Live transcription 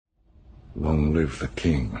Long live the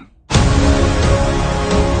king.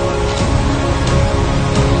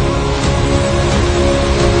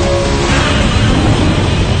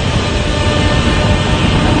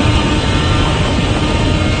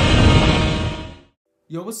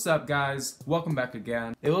 Yo, what's up guys? Welcome back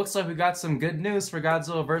again. It looks like we got some good news for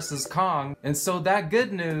Godzilla vs. Kong. And so that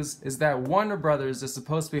good news is that Warner Brothers is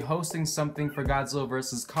supposed to be hosting something for Godzilla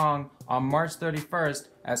vs. Kong on March 31st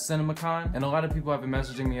at Cinemacon. And a lot of people have been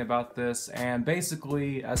messaging me about this. And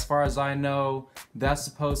basically, as far as I know, that's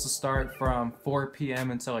supposed to start from 4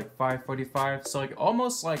 p.m. until like 5:45. So like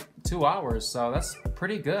almost like 2 hours. So that's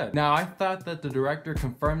pretty good. Now, I thought that the director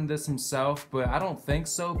confirmed this himself, but I don't think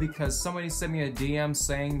so because somebody sent me a DM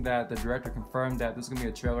saying that the director confirmed that there's gonna be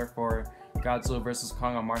a trailer for Godzilla vs.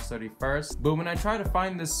 Kong on March 31st. But when I tried to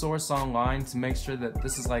find this source online to make sure that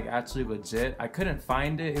this is like actually legit, I couldn't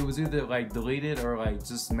find it. It was either like deleted or like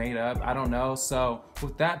just made up. I don't know. So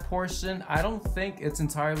with that portion, I don't think it's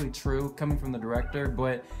entirely true coming from the director,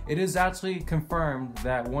 but it is actually confirmed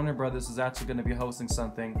that Warner Brothers is actually going to be hosting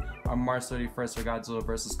something on March 31st for Godzilla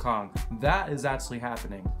vs. Kong. That is actually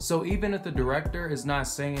happening. So even if the director is not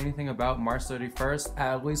saying anything about March 31st,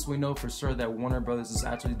 at least we know for sure that Warner Brothers is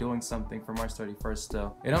actually doing something for March 31st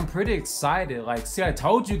still. And I'm pretty excited. Like, see, I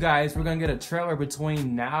told you guys we're gonna get a trailer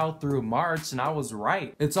between now through March, and I was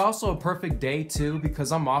right. It's also a perfect day too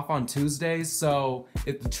because I'm off on Tuesdays, so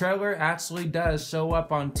if the trailer actually does show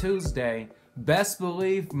up on Tuesday, best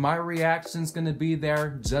believe my reaction's gonna be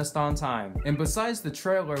there just on time. And besides the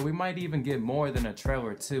trailer, we might even get more than a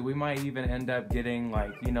trailer too. We might even end up getting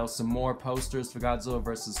like, you know, some more posters for Godzilla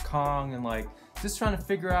vs. Kong and like just trying to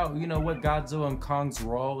figure out, you know, what Godzilla and Kong's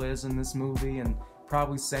role is in this movie, and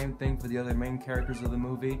probably same thing for the other main characters of the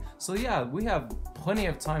movie. So yeah, we have plenty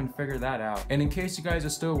of time to figure that out. And in case you guys are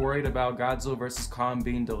still worried about Godzilla vs. Kong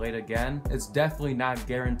being delayed again, it's definitely not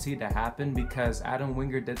guaranteed to happen because Adam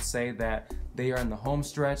Wingard did say that they are in the home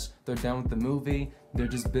stretch, they're done with the movie, they're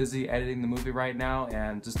just busy editing the movie right now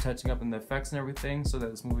and just touching up on the effects and everything so that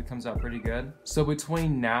this movie comes out pretty good. So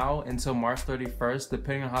between now until March 31st,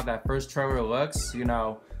 depending on how that first trailer looks, you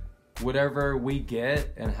know, whatever we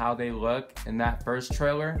get and how they look in that first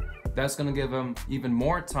trailer, that's gonna give them even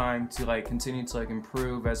more time to like continue to like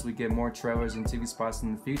improve as we get more trailers and TV spots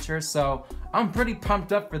in the future. So I'm pretty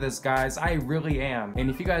pumped up for this, guys. I really am. And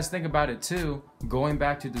if you guys think about it too, going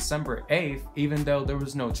back to December 8th, even though there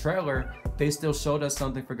was no trailer, they still showed us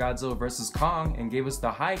something for Godzilla vs. Kong and gave us the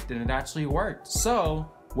hype, and it actually worked. So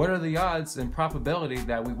what are the odds and probability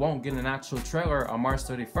that we won't get an actual trailer on March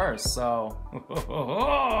 31st? So,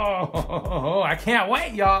 I can't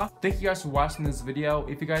wait, y'all. Thank you guys for watching this video.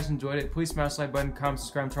 If you guys enjoyed it, please smash the like button, comment,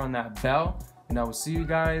 subscribe, and turn on that bell. And I will see you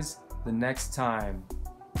guys the next time.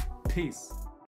 Peace.